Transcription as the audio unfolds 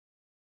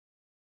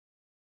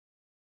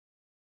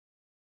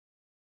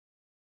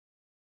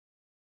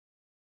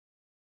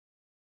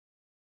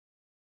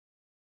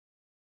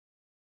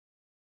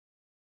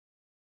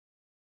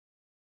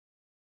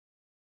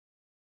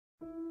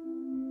There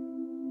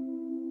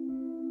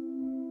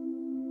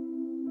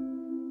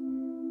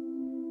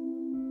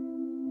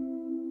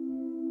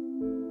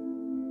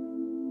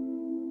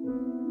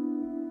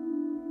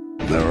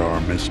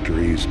are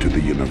mysteries to the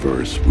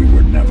universe we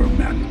were never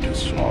meant to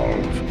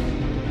solve.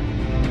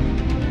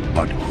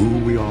 But who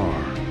we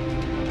are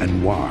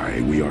and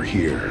why we are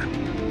here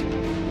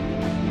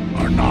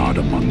are not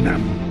among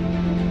them.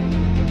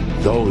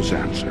 Those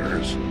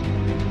answers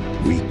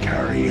we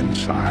carry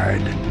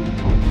inside.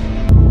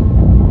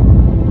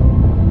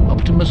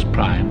 Optimus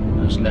Prime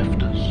has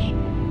left us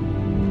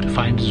to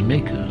find his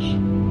makers.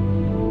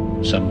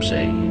 Some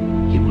say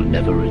he will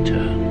never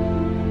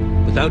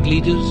return. Without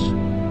leaders,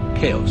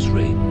 chaos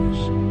reigns.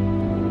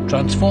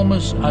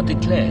 Transformers are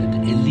declared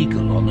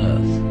illegal on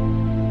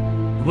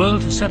Earth. The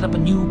world has set up a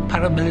new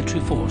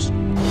paramilitary force.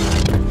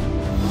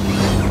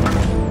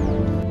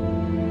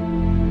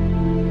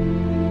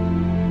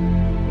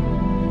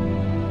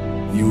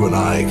 You and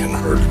I can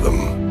hurt them,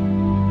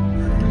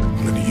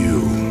 but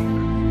you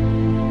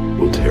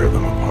will tear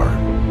them apart.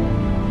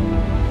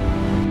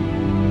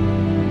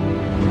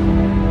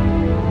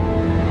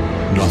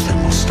 Nothing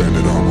will stand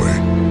in our way.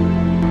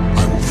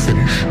 I will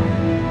finish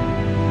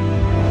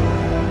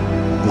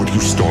what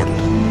you started.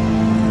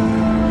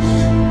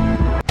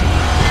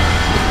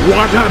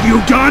 What have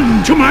you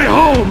done to my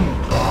home?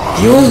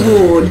 Your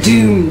war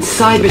doomed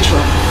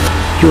Cybertron.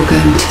 You're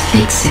going to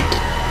fix it.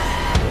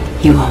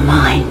 You are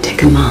mine to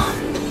command.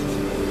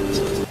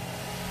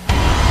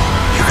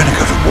 You're gonna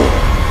go to war.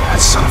 That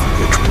son of a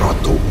bitch brought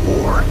the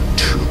war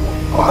to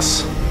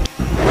us.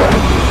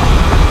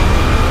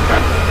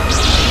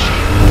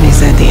 He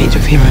said the age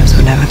of heroes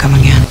would never come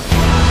again.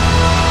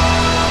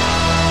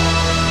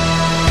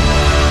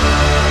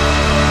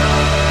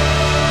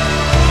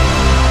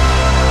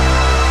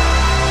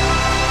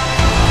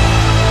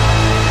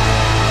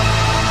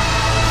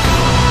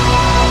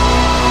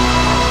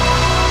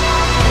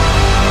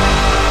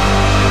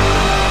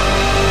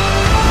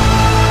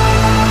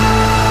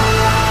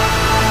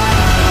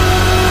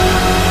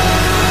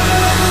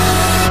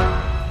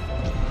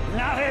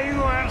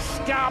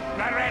 Stop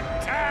the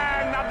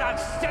return of the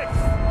Sith!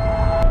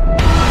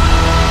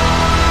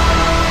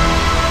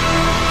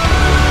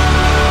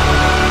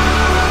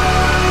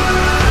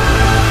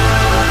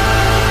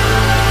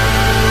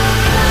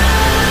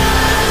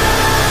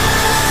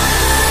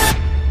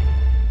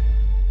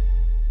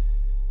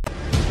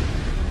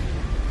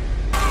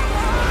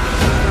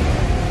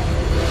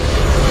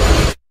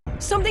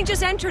 Something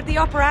just entered the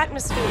upper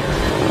atmosphere.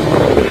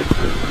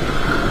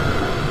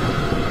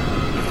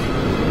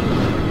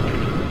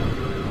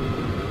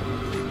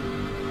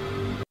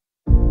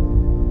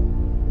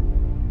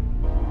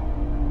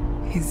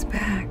 He's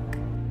back.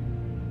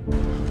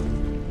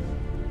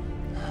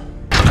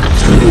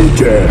 Who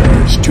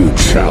dares to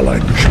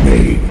challenge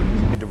me?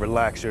 You need to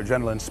relax, your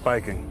adrenaline's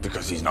spiking.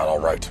 Because he's not all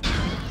right.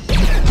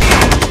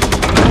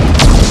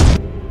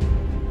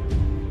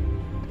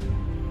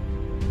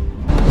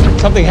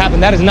 Something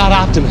happened. That is not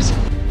Optimus.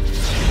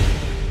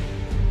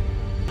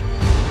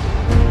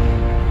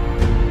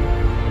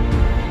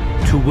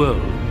 Two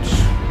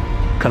worlds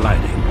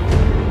colliding.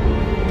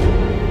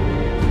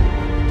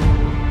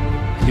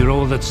 You're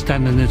all that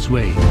stand in its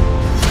way.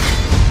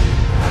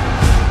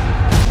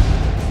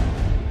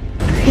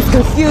 He's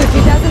confused.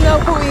 He doesn't know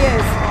who he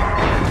is.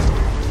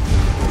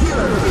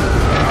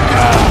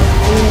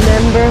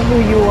 Remember who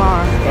you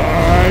are.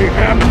 I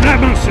am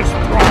Nemsis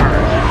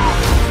Prime.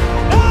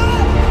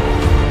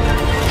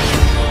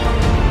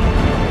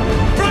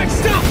 Prime,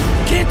 stop!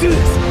 Can't do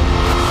this!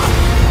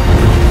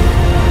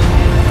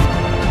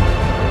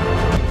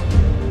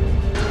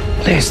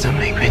 Please don't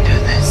make me do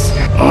this.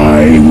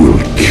 I will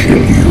kill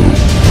you.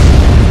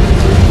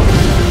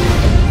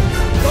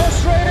 Go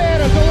straight at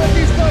him! Don't let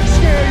these bugs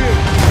scare you!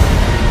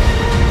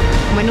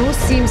 When all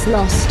seems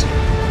lost,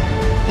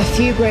 a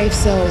few brave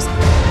souls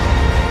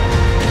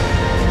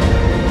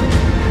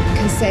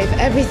can save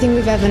everything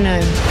we've ever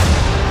known.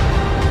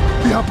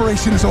 The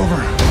operation is over.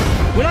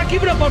 We're not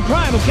giving up on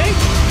Prime, okay?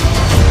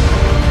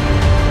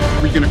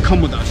 Are you gonna come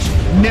with us?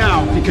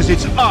 Now, because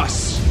it's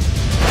us!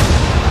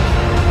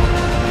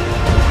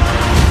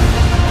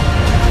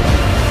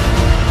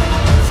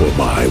 For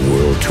my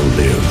world to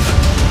live,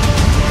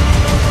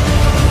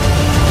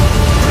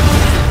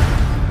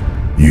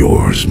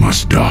 yours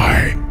must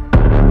die.